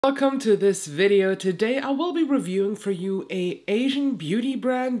Welcome to this video. Today I will be reviewing for you a Asian beauty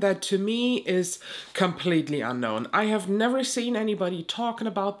brand that to me is completely unknown. I have never seen anybody talking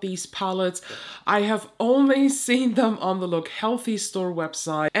about these palettes. I have only seen them on the Look Healthy store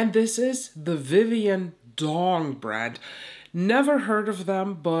website, and this is the VIVIAN Dong brand. Never heard of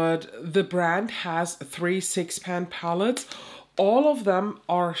them, but the brand has 3 6-pan palettes. All of them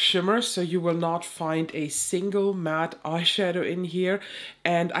are shimmers, so you will not find a single matte eyeshadow in here.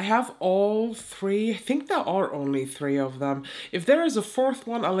 And I have all 3. I think there are only 3 of them. If there is a 4th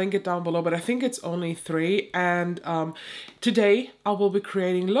one, I'll link it down below, but I think it's only 3. And today I will be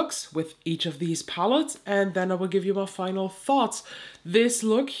creating looks with each of these palettes, and then I will give you my final thoughts. This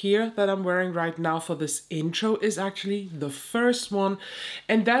look here that I'm wearing right now for this intro is actually the first one,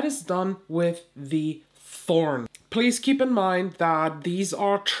 and that is done with the Thorn. Please keep in mind that these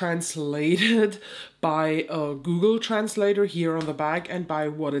are translated by a Google translator here on the back and by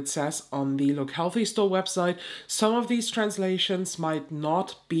what it says on the Look Healthy store website. Some of these translations might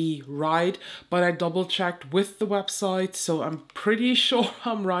not be right, but I double checked with the website, so I'm pretty sure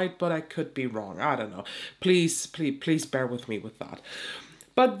I'm right, but I could be wrong. I don't know. Please bear with me with that.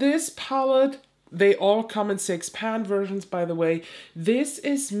 But this palette, they all come in 6-pan versions, by the way. This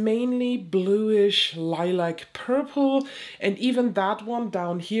is mainly bluish lilac purple, and even that one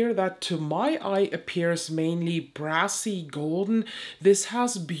down here that to my eye appears mainly brassy golden. This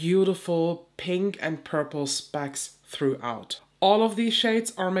has beautiful pink and purple specks throughout. All of these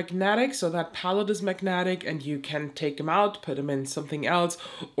shades are magnetic, so that palette is magnetic and you can take them out, put them in something else,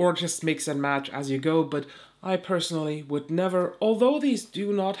 or just mix and match as you go, but I personally would never, although these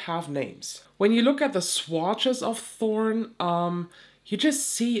do not have names. When you look at the swatches of Thorn, you just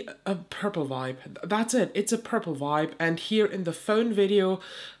see a purple vibe. That's it, it's a purple vibe. And here in the phone video,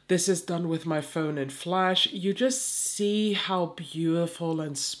 this is done with my phone in flash. You just see how beautiful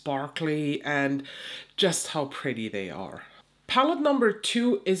and sparkly and just how pretty they are. Palette number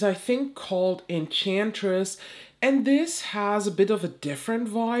 2 is, I think, called Enchantress, and this has a bit of a different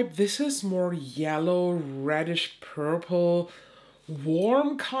vibe. This is more yellow, reddish purple,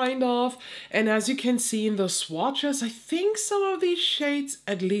 warm kind of, and as you can see in the swatches, I think some of these shades,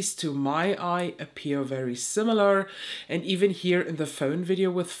 at least to my eye, appear very similar. And even here in the phone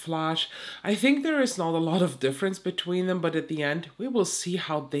video with flash, I think there is not a lot of difference between them, but at the end we will see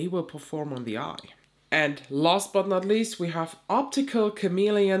how they will perform on the eye. And last but not least, we have Optical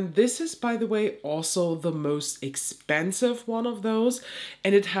Chameleon. This is, by the way, also the most expensive one of those,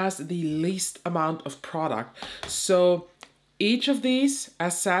 and it has the least amount of product. So each of these,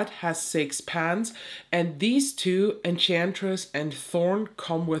 as said, has 6 pans, and these two, Enchantress and Thorn,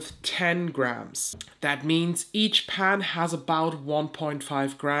 come with 10 grams. That means each pan has about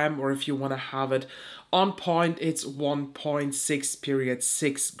 1.5 gram, or if you want to have it on point, it's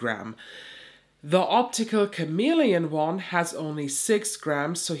 1.6 gram. The Optical Chameleon one has only 6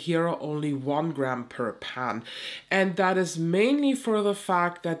 grams, so here are only 1 gram per pan. And that is mainly for the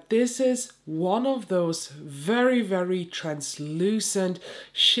fact that this is one of those very translucent,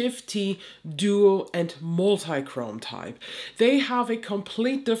 shifty, duo and multi-chrome type. They have a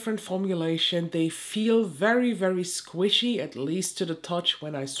complete different formulation. They feel very squishy, at least to the touch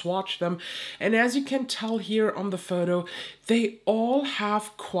when I swatch them. And as you can tell here on the photo, they all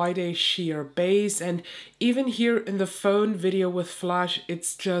have quite a sheer base, and even here in the phone video with flash,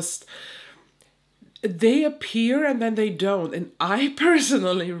 it's just, they appear and then they don't, and I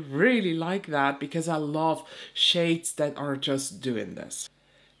personally really like that because I love shades that are just doing this.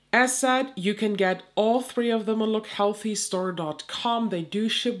 As said, you can get all 3 of them on lookhealthystore.com. They do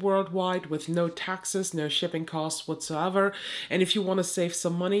ship worldwide with no taxes, no shipping costs whatsoever. And if you want to save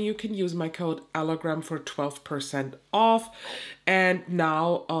some money, you can use my code ELLAGRAM for 12% off. And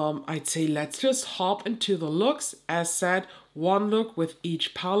now I'd say let's just hop into the looks. As said, 1 look with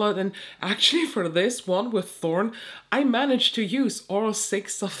each palette, and actually for this one with Thorn, I managed to use all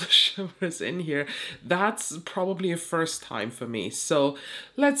 6 of the shimmers in here. That's probably a first time for me. So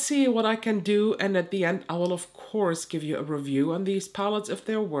let's see what I can do, and at the end I will of course give you a review on these palettes if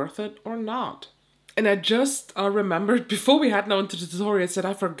they're worth it or not. And I just remembered before we head now into the tutorial that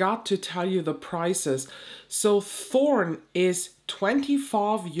I forgot to tell you the prices. So Thorn is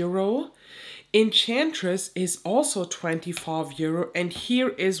 €25. Enchantress is also €25, and here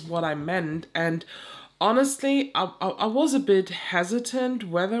is what I meant. And honestly, I was a bit hesitant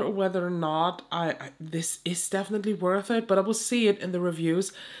whether or not this is definitely worth it, but I will see it in the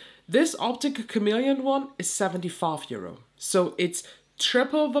reviews. This Optical Chameleon one is €75, so it's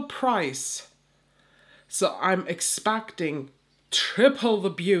triple the price. So I'm expecting triple the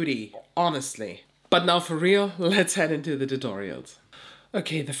beauty, honestly. But now for real, let's head into the tutorials.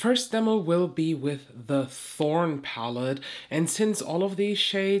 Okay, the first demo will be with the Thorn palette, and since all of these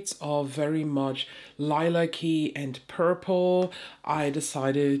shades are very much lilac-y and purple, I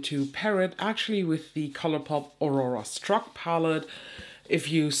decided to pair it actually with the Colourpop Aurora Struck palette.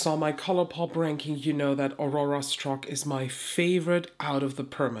 If you saw my Colourpop ranking, you know that Aurora Struck is my favorite out of the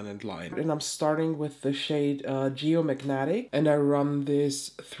permanent line. And I'm starting with the shade Geomagnetic, and I run this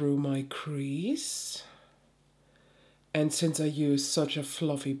through my crease. And since I use such a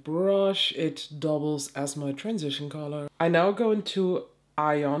fluffy brush, it doubles as my transition color. I now go into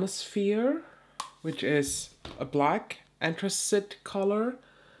Ionosphere, which is a black anthracite color.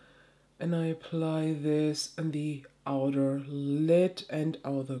 And I apply this on the outer lid and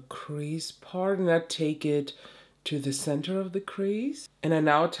outer crease part. And I take it to the center of the crease. And I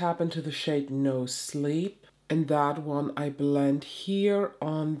now tap into the shade No Sleep. And that one I blend here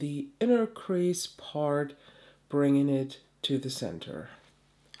on the inner crease part, bringing it to the center.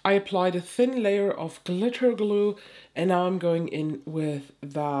 I applied a thin layer of glitter glue, and now I'm going in with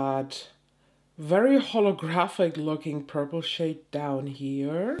that very holographic looking purple shade down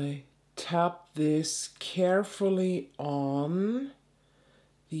here. I tap this carefully on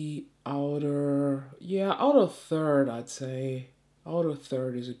the outer third, I'd say. Outer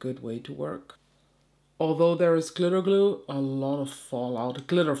third is a good way to work. Although there is glitter glue, a lot of fallout,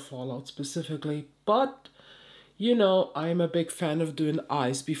 glitter fallout specifically, but you know, I'm a big fan of doing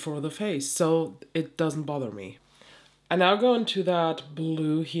eyes before the face, so it doesn't bother me. I now go into that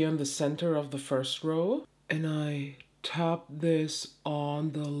blue here in the center of the first row, and I tap this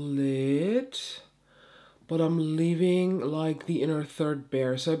on the lid, but I'm leaving like the inner third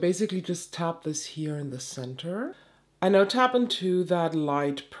bare. So I basically just tap this here in the center. I now tap into that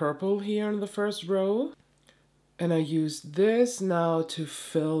light purple here in the first row. And I use this now to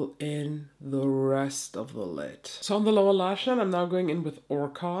fill in the rest of the lid. So on the lower lash line, I'm now going in with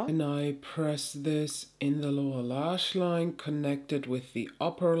Orca. And I press this in the lower lash line, connect it with the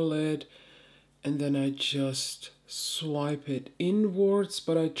upper lid. And then I just swipe it inwards,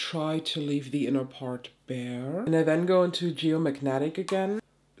 but I try to leave the inner part bare. And I then go into Geomagnetic again.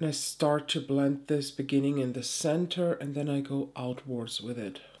 And I start to blend this beginning in the center, and then I go outwards with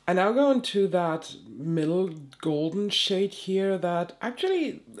it. I now go into that middle golden shade here that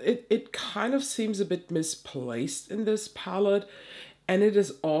actually, it kind of seems a bit misplaced in this palette. And it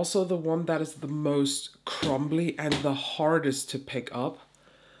is also the one that is the most crumbly and the hardest to pick up.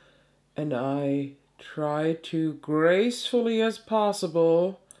 And I try to gracefully as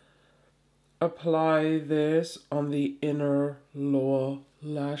possible apply this on the inner lower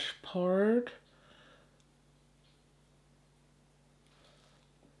lash part.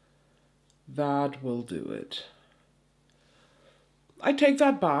 That will do it. I take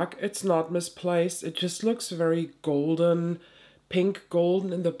that back, it's not misplaced, it just looks very golden, pink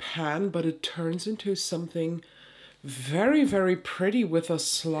golden in the pan, but it turns into something very, very pretty with a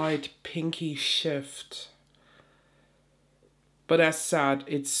slight pinky shift. But as said,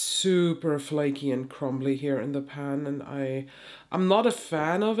 it's super flaky and crumbly here in the pan, and I'm not a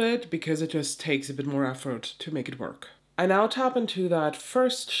fan of it because it just takes a bit more effort to make it work. I now tap into that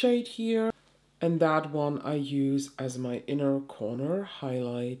first shade here, and that one I use as my inner corner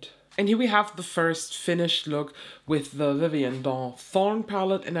highlight. And here we have the first finished look with the VIVIAN DONG Thorn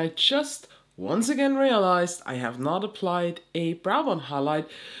palette, and I just once again realized I have not applied a brow bone highlight.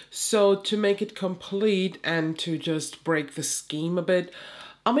 So to make it complete and to just break the scheme a bit,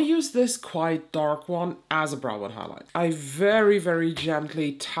 I'm gonna use this quite dark one as a brow bone highlight. I very, very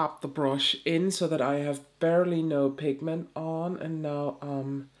gently tap the brush in so that I have barely no pigment on, and now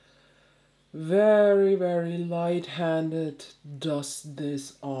very, very light-handed dust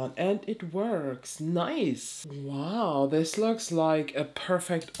this on, and it works. Nice. Wow, this looks like a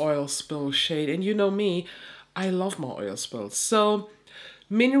perfect oil spill shade, and you know me, I love my oil spills. So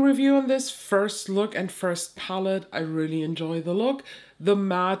mini review on this first look and first palette. I really enjoy the look. The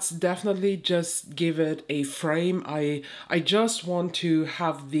mattes definitely just give it a frame. I just want to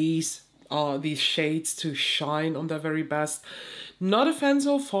have these shades to shine on their very best. Not a fan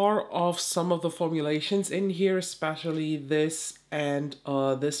so far of some of the formulations in here, especially this and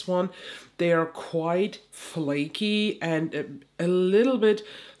this one. They are quite flaky and a little bit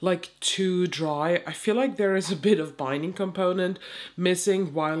like too dry. I feel like there is a bit of binding component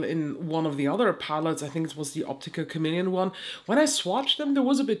missing, while in one of the other palettes, I think it was the Optical Chameleon one, when I swatched them there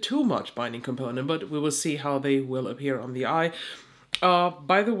was a bit too much binding component, but we will see how they will appear on the eye.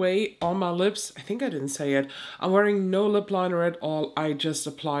 By the way, on my lips, I think I didn't say it, I'm wearing no lip liner at all. I just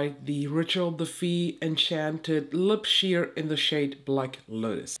applied the Ritual de Fille Enchanted Lip Sheer in the shade Black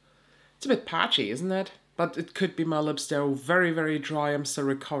Lotus. It's a bit patchy, isn't it? but it could be my lips. They're very, very dry. I'm still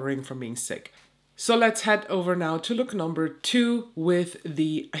recovering from being sick. So let's head over now to look number 2 with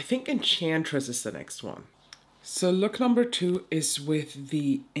the, I think Enchantress is the next one. So look number 2 is with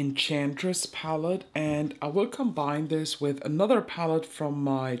the Enchantress palette, and I will combine this with another palette from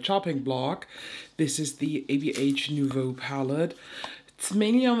my chopping block. This is the ABH Nouveau palette. It's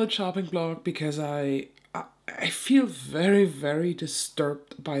mainly on the chopping block because I feel very, very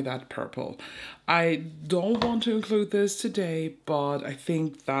disturbed by that purple. I don't want to include this today, but I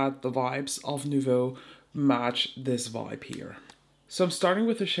think that the vibes of Nouveau match this vibe here. So I'm starting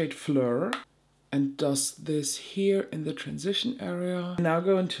with the shade Fleur and dust this here in the transition area. Now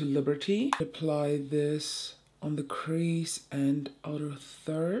go into Liberty. Apply this on the crease and outer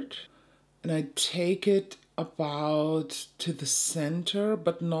third. And I take it about to the center,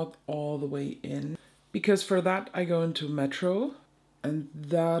 but not all the way in. Because for that I go into Metro, and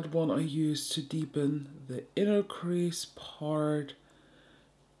that one I use to deepen the inner crease part,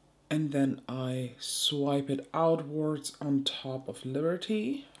 and then I swipe it outwards on top of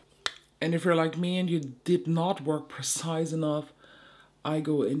Liberty. And if you're like me and you did not work precise enough, I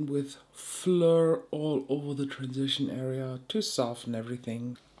go in with Fleur all over the transition area to soften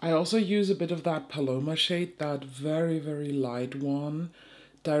everything. I also use a bit of that Paloma shade, that very, very light one,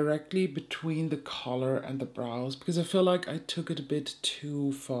 directly between the collar and the brows, because I feel like I took it a bit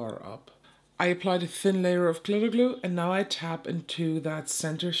too far up. I applied a thin layer of glitter glue, and now I tap into that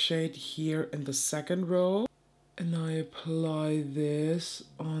center shade here in the second row, and I apply this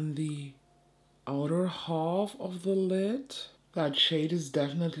on the outer half of the lid. That shade is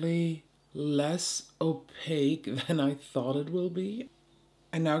definitely less opaque than I thought it will be.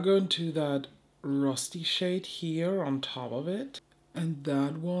 I now go into that rusty shade here on top of it, and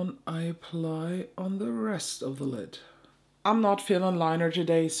that one I apply on the rest of the lid. I'm not feeling liner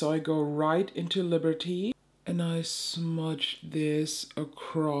today, so I go right into Liberty and I smudge this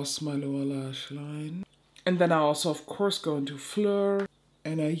across my lower lash line. And then I also of course go into Fleur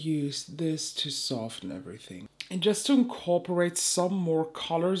and I use this to soften everything. And just to incorporate some more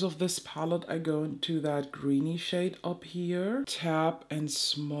colors of this palette, I go into that greeny shade up here, tap and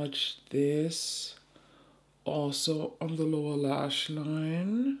smudge this also on the lower lash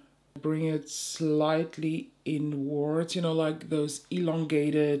line. Bring it slightly inwards, you know, like those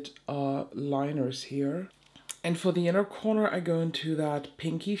elongated liners here. And for the inner corner, I go into that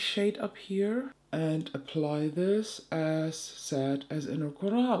pinky shade up here and apply this as said as inner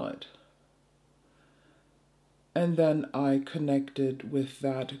corner highlight. And then I connect it with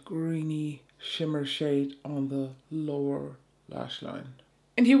that greeny shimmer shade on the lower lash line.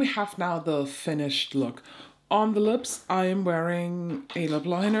 And here we have now the finished look. On the lips, I am wearing a lip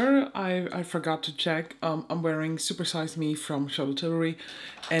liner. I forgot to check. I'm wearing Super Size Me from Charlotte Tilbury,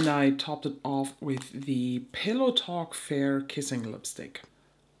 and I topped it off with the Pillow Talk Fair Kissing Lipstick.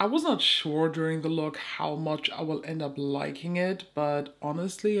 I was not sure during the look how much I will end up liking it, but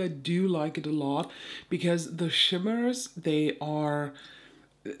honestly, I do like it a lot because the shimmers, they are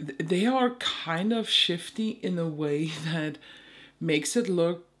kind of shifty in a way that makes it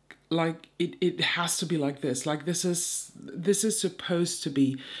look like it has to be like this. Like this is supposed to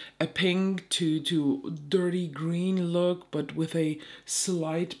be a pink to dirty green look, but with a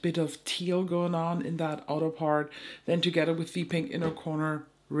slight bit of teal going on in that outer part. Then together with the pink inner corner,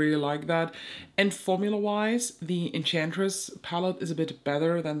 really like that. And formula wise, the Enchantress palette is a bit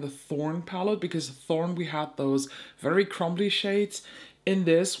better than the Thorn palette, because Thorn we had those very crumbly shades. In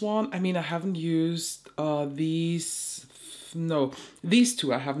this one, I mean, I haven't used these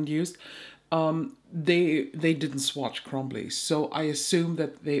two I haven't used. They didn't swatch crumbly, so I assume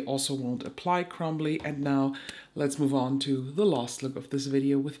that they also won't apply crumbly. And now let's move on to the last look of this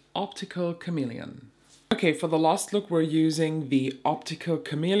video with Optical Chameleon. Okay, for the last look we're using the Optical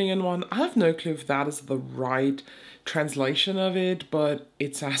Chameleon one. I have no clue if that is the right translation of it, but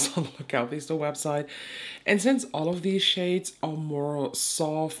it says on the Lookout Easter website. And since all of these shades are more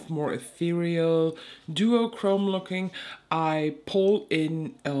soft, more ethereal, duochrome looking, I pull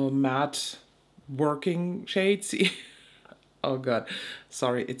in matte working shades. Oh god,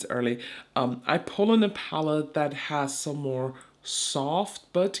 sorry, it's early. I pull in a palette that has some more soft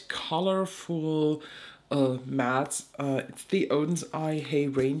but colorful mattes. It's the Odin's Eye Hey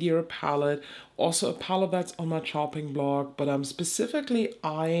Reindeer palette, also a palette that's on my chopping block, but I'm specifically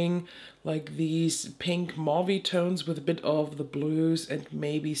eyeing like these pink mauve tones with a bit of the blues and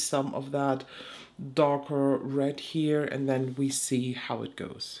maybe some of that darker red here, and then we see how it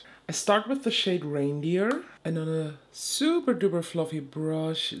goes. I start with the shade Reindeer, and on a super duper fluffy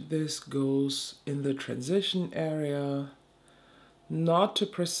brush, this goes in the transition area. Not too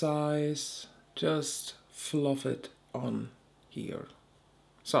precise, just fluff it on here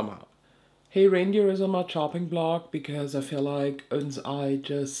somehow. Hey Reindeer is on my chopping block because I feel like Eun's Eye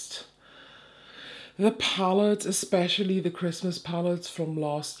just... The palettes, especially the Christmas palettes from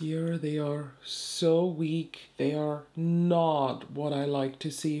last year, they are so weak. They are not what I like to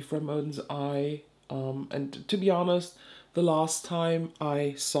see from Eun's Eye. And to be honest, the last time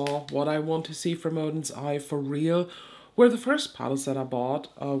I saw what I want to see from Eun's Eye for real were the first palettes that I bought,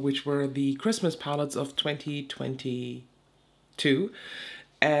 which were the Christmas palettes of 2022.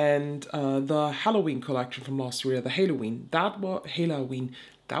 And the Halloween collection from last year, the Halloween, that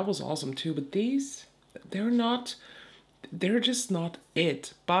was awesome too. But these, they're just not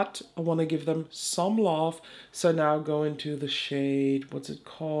it. But I want to give them some love. So now go into the shade, what's it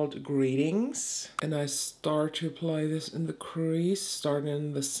called? Greetings. And I start to apply this in the crease, starting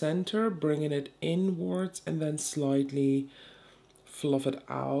in the center, bringing it inwards, and then slightly fluff it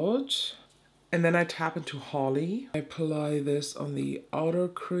out. And then I tap into Holly. I apply this on the outer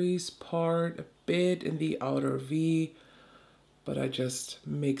crease part, a bit in the outer V, but I just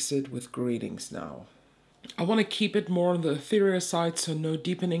mix it with Greetings now. I want to keep it more on the ethereal side, so no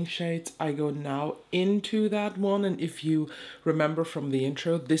deepening shades. I go now into that one, and if you remember from the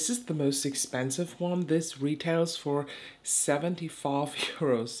intro, this is the most expensive one. This retails for 75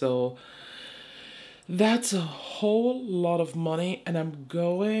 euros, so that's a whole lot of money. And I'm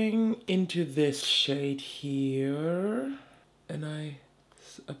going into this shade here, and I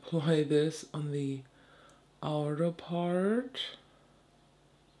apply this on the outer part,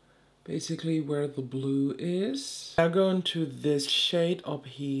 basically where the blue is. I go into this shade up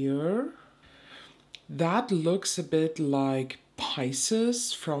here. That looks a bit like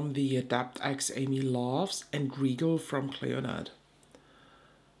Pisces from the Adapt X Amy Loves and Regal from Cleonad.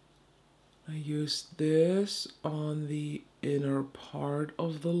 I use this on the inner part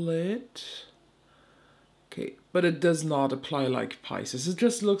of the lid. Okay, but it does not apply like Pisces. It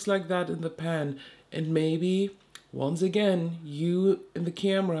just looks like that in the pan. And maybe, once again, you in the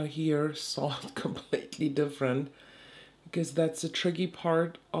camera here saw it completely different, because that's a tricky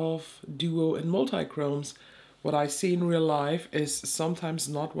part of duo and multi-chromes. What I see in real life is sometimes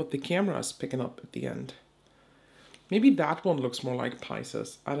not what the camera is picking up at the end. Maybe that one looks more like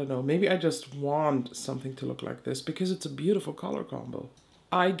Pisces. I don't know. Maybe I just want something to look like this because it's a beautiful color combo.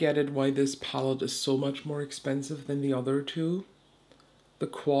 I get it why this palette is so much more expensive than the other two. The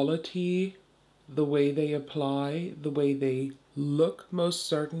quality, the way they apply, the way they look, most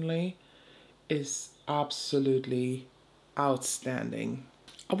certainly, is absolutely outstanding.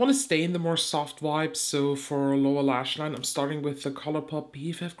 I want to stay in the more soft vibes, so for lower lash line, I'm starting with the Colourpop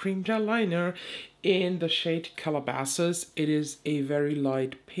BFF Cream Gel Liner in the shade Calabasas. It is a very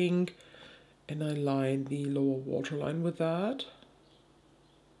light pink, and I line the lower waterline with that.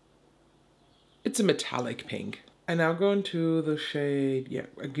 It's a metallic pink. I now go into the shade,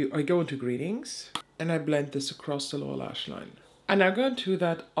 I go into Greetings, and I blend this across the lower lash line. I now go into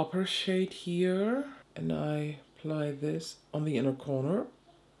that upper shade here, and I apply this on the inner corner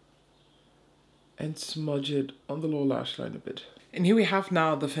and smudge it on the lower lash line a bit. And here we have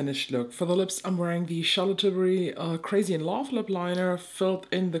now the finished look. For the lips, I'm wearing the Charlotte Tilbury Crazy in Love lip liner, filled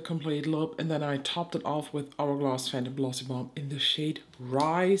in the complete lip, and then I topped it off with Hourglass Phantom Glossy Balm in the shade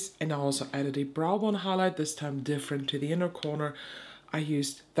Rise. And I also added a brow bone highlight, this time different to the inner corner. I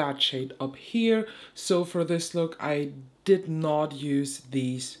used that shade up here. So for this look, I did not use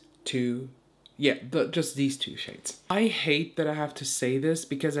these two. Yeah, just these two shades. I hate that I have to say this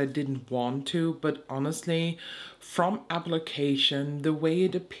because I didn't want to, but honestly, from application, the way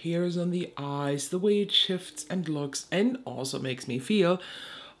it appears on the eyes, the way it shifts and looks and also makes me feel,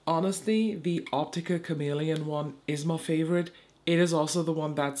 honestly, the Optical Chameleon one is my favorite. It is also the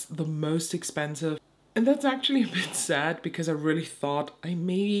one that's the most expensive. And that's actually a bit sad because I really thought I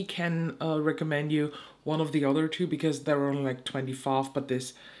maybe can recommend you one of the other two because they're only like 25, but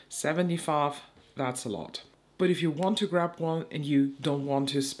this 75, that's a lot. But if you want to grab one and you don't want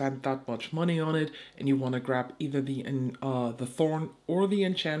to spend that much money on it and you want to grab either the Thorn or the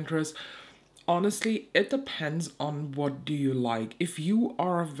Enchantress, honestly, it depends on what do you like. If you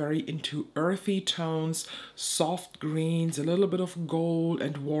are very into earthy tones, soft greens, a little bit of gold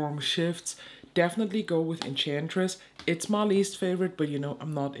and warm shifts, definitely go with Enchantress. It's my least favorite, but you know,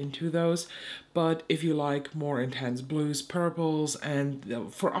 I'm not into those. But if you like more intense blues, purples,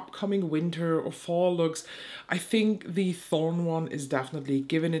 and for upcoming winter or fall looks, I think the Thorn one is definitely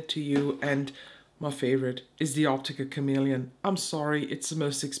giving it to you. And my favorite is the Optical Chameleon. I'm sorry, it's the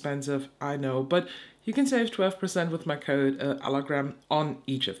most expensive, I know, but you can save 12% with my code ELLAGRAM on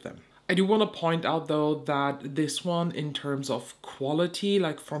each of them. I do want to point out though that this one, in terms of quality,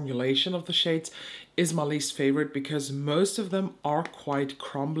 like formulation of the shades, is my least favorite because most of them are quite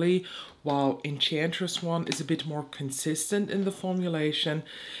crumbly, while Enchantress one is a bit more consistent in the formulation.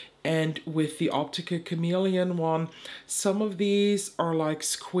 And with the Optical Chameleon one, some of these are like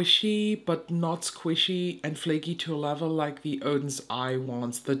squishy, but not squishy and flaky to a level like the Odin's Eye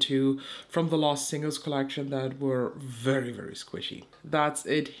ones, the two from the Lost Singles collection that were very, very squishy. That's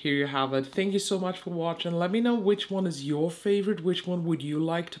it, here you have it. Thank you so much for watching. Let me know which one is your favorite, which one would you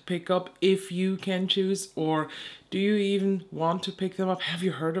like to pick up if you can choose, or do you even want to pick them up? Have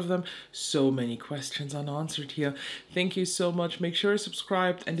you heard of them? So many questions unanswered here. Thank you so much. Make sure you're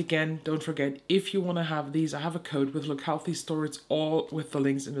subscribed. And again, don't forget, if you want to have these, I have a code with Look Healthy Store. It's all with the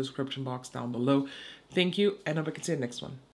links in the description box down below. Thank you, and I hope I can see you in the next one.